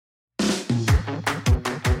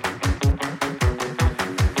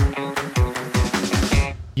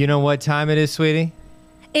You know what time it is, sweetie?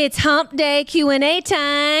 It's Hump Day Q&A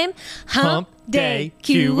time. Hump Day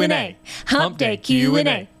Q&A. Hump Day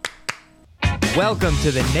Q&A. Welcome to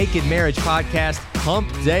the Naked Marriage Podcast,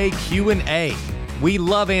 Hump Day Q&A. We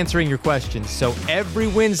love answering your questions, so every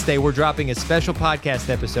Wednesday we're dropping a special podcast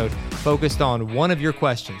episode focused on one of your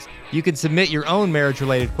questions. You can submit your own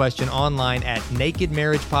marriage-related question online at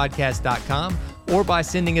nakedmarriagepodcast.com or by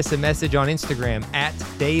sending us a message on Instagram at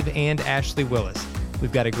Dave and Ashley Willis.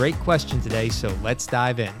 We've got a great question today, so let's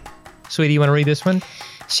dive in. Sweetie, you want to read this one?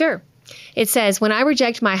 Sure. It says, when I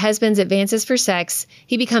reject my husband's advances for sex,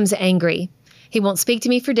 he becomes angry. He won't speak to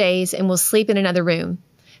me for days and will sleep in another room.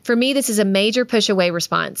 For me, this is a major push-away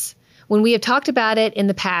response. When we have talked about it in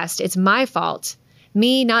the past, it's my fault,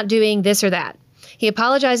 me not doing this or that. He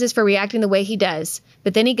apologizes for reacting the way he does,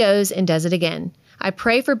 but then he goes and does it again. I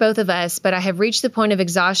pray for both of us, but I have reached the point of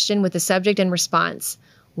exhaustion with the subject and response.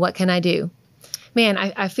 What can I do? Man,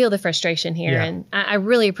 I feel the frustration here, and I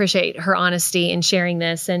really appreciate her honesty in sharing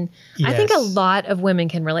this, and I think a lot of women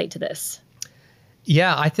can relate to this.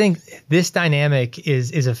 Yeah, I think this dynamic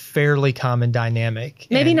is a fairly common dynamic.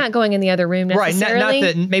 Maybe not going in the other room necessarily.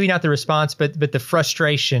 Right, maybe not the response, but the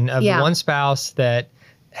frustration of one spouse that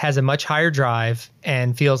has a much higher drive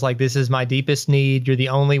and feels like this is my deepest need. You're the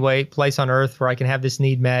only place on earth where I can have this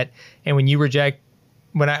need met. And when you reject,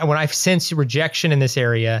 when I sense rejection in this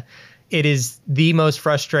area, it is the most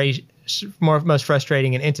frustrating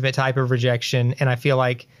and intimate type of rejection. And I feel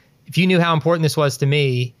like if you knew how important this was to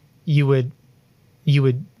me, you would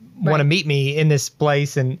want to meet me in this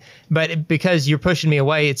place. But because you're pushing me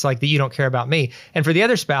away, it's like that you don't care about me. And for the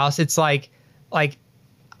other spouse, it's like,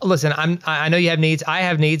 listen, I know you have needs. I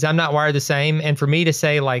have needs. I'm not wired the same. And for me to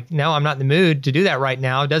say like, no, I'm not in the mood to do that right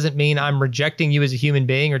now, doesn't mean I'm rejecting you as a human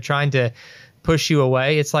being or trying to push you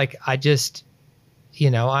away. It's like,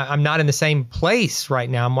 I'm not in the same place right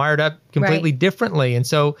now. I'm wired up completely differently. And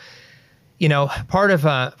so, part of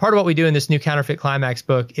what we do in this new Counterfeit Climax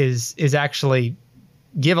book is actually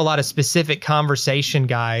give a lot of specific conversation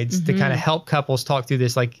guides to kind of help couples talk through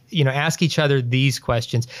this, ask each other these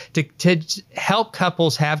questions to help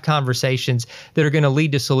couples have conversations that are going to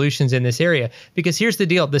lead to solutions in this area. Because here's the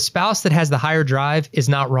deal. The spouse that has the higher drive is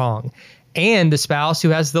not wrong. And the spouse who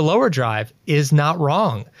has the lower drive is not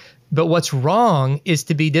wrong. But what's wrong is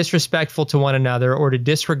to be disrespectful to one another or to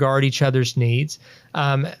disregard each other's needs.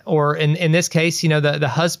 Or in this case, the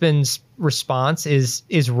husband's response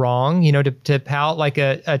is wrong. To pout like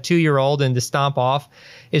a 2-year-old and to stomp off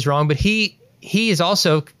is wrong. But he is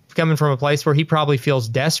also coming from a place where he probably feels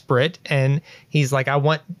desperate. And he's like, I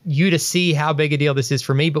want you to see how big a deal this is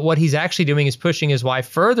for me. But what he's actually doing is pushing his wife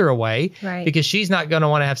further away because she's not going to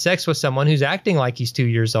want to have sex with someone who's acting like he's 2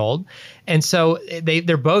 years old. And so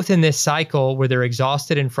they're both in this cycle where they're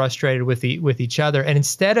exhausted and frustrated with each other. And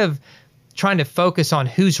instead of trying to focus on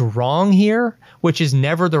who's wrong here, which is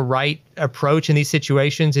never the right approach in these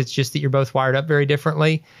situations, it's just that you're both wired up very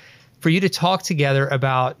differently, for you to talk together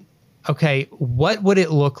about, okay, what would it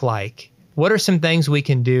look like? What are some things we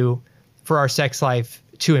can do for our sex life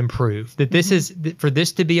to improve? That this is for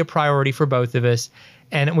this to be a priority for both of us.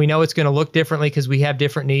 And we know it's going to look differently because we have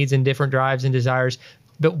different needs and different drives and desires.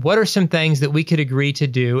 But what are some things that we could agree to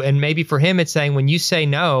do? And maybe for him, it's saying, when you say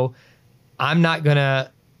no, I'm not gonna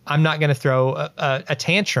throw a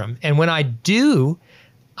tantrum. And when I do,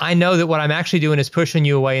 I know that what I'm actually doing is pushing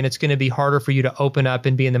you away, and it's going to be harder for you to open up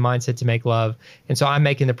and be in the mindset to make love. And so I'm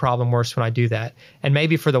making the problem worse when I do that. And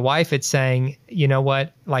maybe for the wife, it's saying, you know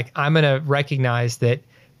what, like, I'm going to recognize that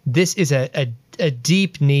this is a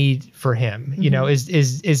deep need for him,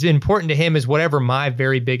 is important to him as whatever my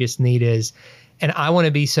very biggest need is. And I want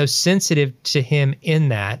to be so sensitive to him in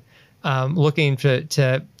that, looking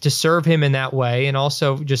to serve him in that way. And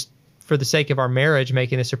also just for the sake of our marriage,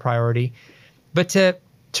 making this a priority, but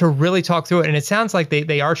to really talk through it. And it sounds like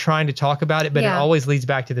they are trying to talk about it, but it always leads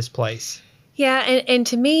back to this place. Yeah. And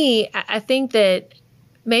to me, I think that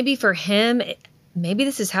maybe for him, maybe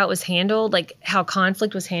this is how it was handled, like how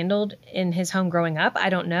conflict was handled in his home growing up. I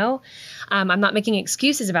don't know. I'm not making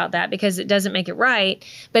excuses about that because it doesn't make it right,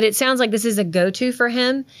 but it sounds like this is a go-to for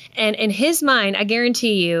him. And in his mind, I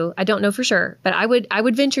guarantee you, I don't know for sure, but I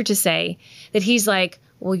would venture to say that he's like,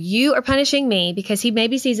 well, you are punishing me, because he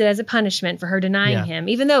maybe sees it as a punishment for her denying him,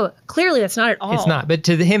 even though clearly that's not at all. It's not, but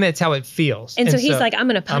to him, it's how it feels. And so he's like, I'm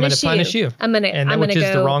going to punish you. Which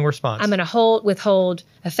is the wrong response. I'm going to withhold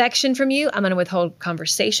affection from you. I'm going to withhold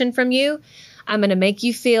conversation from you. I'm going to make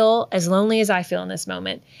you feel as lonely as I feel in this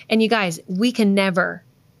moment. And you guys, we can never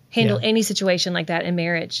handle any situation like that in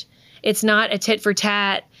marriage. It's not a tit for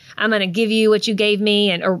tat. I'm going to give you what you gave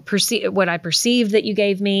me or what I perceived that you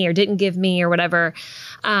gave me or didn't give me or whatever.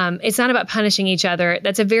 It's not about punishing each other.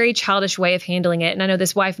 That's a very childish way of handling it. And I know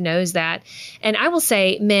this wife knows that. And I will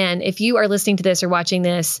say, men, if you are listening to this or watching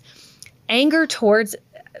this, anger towards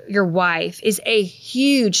your wife is a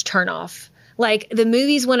huge turnoff. Like the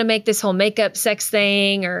movies want to make this whole makeup sex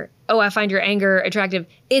thing or, oh, I find your anger attractive.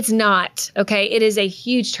 It's not, okay? It is a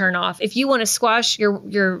huge turnoff. If you want to squash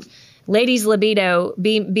your lady's libido,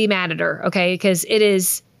 be mad at her, okay? Because it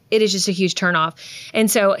is just a huge turnoff.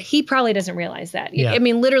 And so he probably doesn't realize that. Yeah. I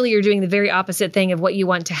mean, literally you're doing the very opposite thing of what you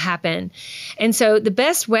want to happen. And so the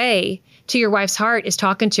best way to your wife's heart is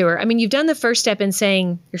talking to her. I mean, you've done the first step in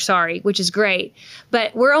saying you're sorry, which is great,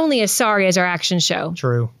 but we're only as sorry as our actions show.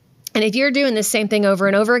 True. And if you're doing the same thing over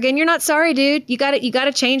and over again, you're not sorry, dude. You got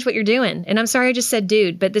to change what you're doing. And I'm sorry I just said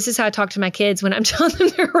dude, but this is how I talk to my kids when I'm telling them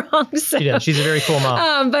they're wrong. So, she's a very cool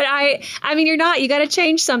mom. But I mean, you're not. You got to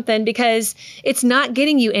change something because it's not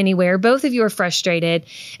getting you anywhere. Both of you are frustrated,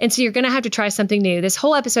 and so you're going to have to try something new. This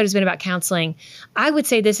whole episode has been about counseling. I would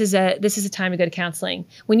say this is a time to go to counseling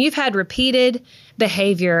when you've had repeated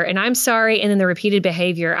behavior, and I'm sorry, and then the repeated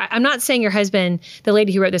behavior. I'm not saying your husband, the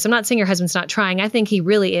lady who wrote this, I'm not saying your husband's not trying. I think he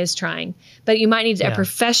really is trying, but you might need a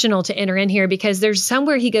professional to enter in here because there's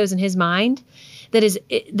somewhere he goes in his mind that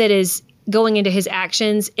is going into his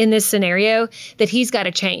actions in this scenario that he's got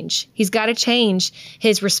to change. He's got to change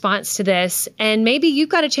his response to this. And maybe you've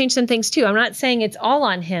got to change some things too. I'm not saying it's all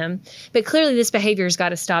on him, but clearly this behavior has got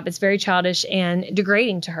to stop. It's very childish and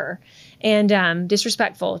degrading to her and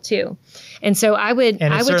disrespectful too. And so I would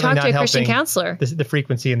talk to a Christian counselor. The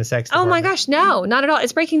frequency in the sex department. Oh my gosh, no, Mm-hmm. not at all.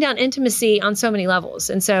 It's breaking down intimacy on so many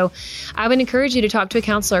levels. And so I would encourage you to talk to a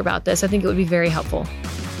counselor about this. I think it would be very helpful.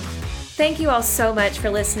 Thank you all so much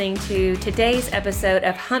for listening to today's episode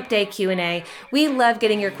of Hump Day Q&A. We love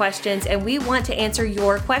getting your questions and we want to answer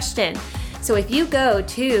your question. So if you go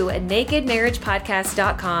to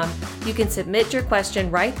nakedmarriagepodcast.com, you can submit your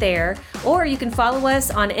question right there, or you can follow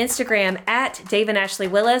us on Instagram at Dave and Ashley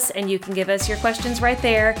Willis, and you can give us your questions right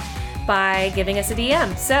there by giving us a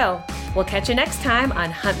DM. So we'll catch you next time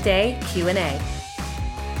on Hump Day Q&A.